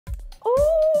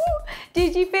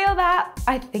Did you feel that?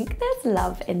 I think there's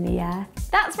love in the air.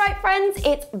 That's right, friends,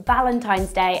 it's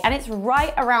Valentine's Day and it's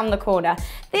right around the corner.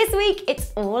 This week,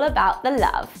 it's all about the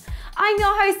love. I'm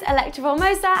your host, Electra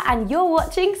Formosa, and you're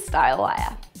watching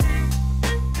Stylewire.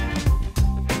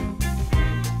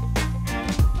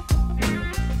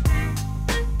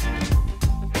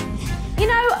 You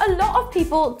know, a lot of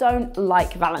people don't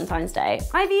like Valentine's Day.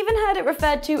 I've even heard it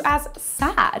referred to as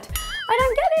sad. I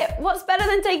don't get it. What's better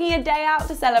than taking a day out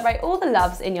to celebrate all the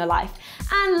loves in your life?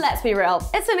 And let's be real,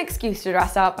 it's an excuse to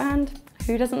dress up, and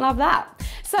who doesn't love that?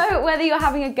 So whether you're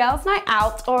having a girls' night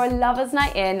out or a lover's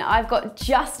night in, I've got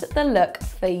just the look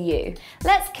for you.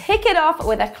 Let's kick it off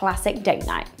with a classic date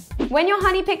night. When your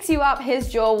honey picks you up,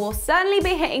 his jaw will certainly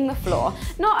be hitting the floor,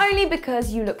 not only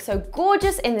because you look so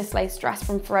gorgeous in this lace dress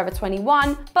from Forever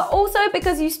 21, but also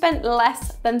because you spent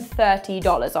less than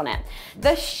 $30 on it.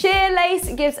 The sheer lace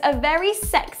gives a very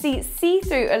sexy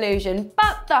see-through illusion,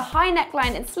 but the high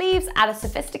neckline and sleeves add a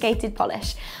sophisticated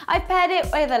polish. I've paired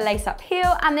it with a lace-up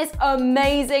heel and this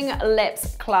amazing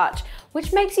lips clutch,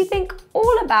 which makes you think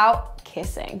all about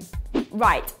kissing.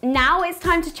 Right, now it's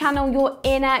time to channel your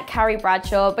inner Carrie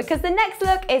Bradshaw because the next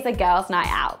look is a girls' night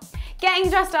out. Getting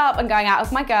dressed up and going out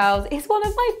with my girls is one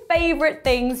of my favourite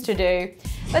things to do.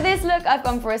 For this look, I've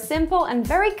gone for a simple and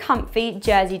very comfy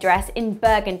jersey dress in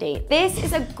burgundy. This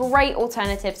is a great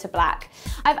alternative to black.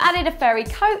 I've added a furry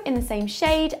coat in the same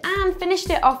shade and finished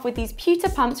it off with these pewter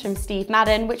pumps from Steve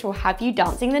Madden, which will have you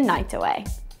dancing the night away.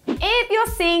 If you're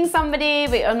seeing somebody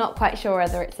but you're not quite sure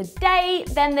whether it's a date,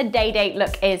 then the day date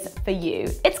look is for you.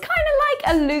 It's kind of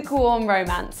like a lukewarm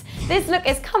romance. This look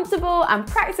is comfortable and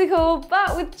practical,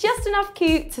 but with just enough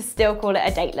cute to still call it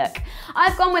a date look.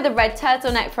 I've gone with a red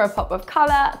turtleneck for a pop of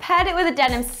colour, paired it with a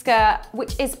denim skirt,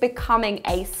 which is becoming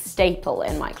a staple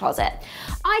in my closet.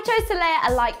 I chose to layer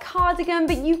a light cardigan,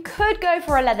 but you could go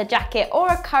for a leather jacket or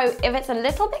a coat if it's a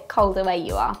little bit colder where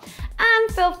you are.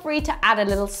 And feel free to add a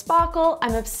little sparkle.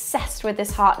 I'm obsessed with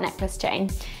this heart necklace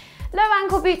chain. Low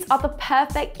ankle boots are the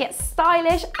perfect yet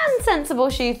stylish and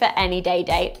sensible shoe for any day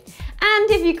date. And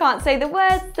if you can't say the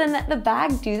words, then let the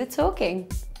bag do the talking.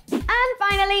 And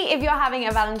finally, if you're having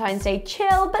a Valentine's Day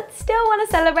chill but still want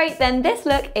to celebrate, then this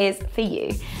look is for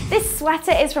you. This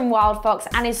sweater is from Wild Fox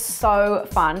and is so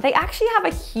fun. They actually have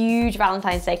a huge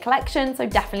Valentine's Day collection, so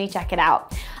definitely check it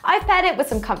out. I've paired it with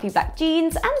some comfy black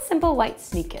jeans and simple white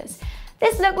sneakers.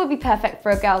 This look would be perfect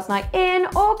for a girls' night in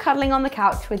or cuddling on the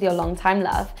couch with your longtime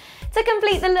love. To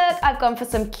complete the look, I've gone for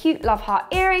some cute love heart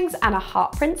earrings and a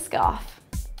heart print scarf.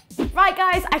 Right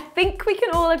guys, I think we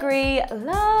can all agree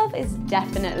love is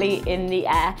definitely in the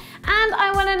air. And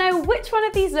I want to know which one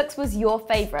of these looks was your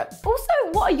favourite. Also,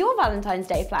 what are your Valentine's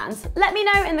Day plans? Let me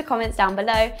know in the comments down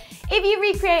below. If you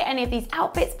recreate any of these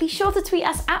outfits, be sure to tweet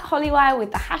us at Hollywire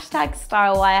with the hashtag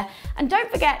Stylewire. And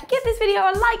don't forget, give this video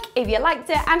a like if you liked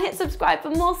it and hit subscribe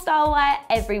for more Stylewire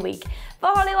every week. For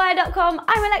Hollywire.com,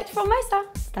 I'm Electra Formosa,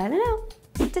 styling out.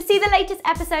 To see the latest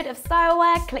episode of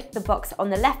Stylewire, click the box on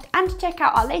the left, and to check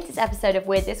out our latest episode of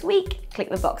Weird This Week, click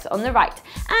the box on the right.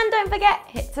 And don't forget,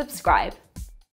 hit subscribe.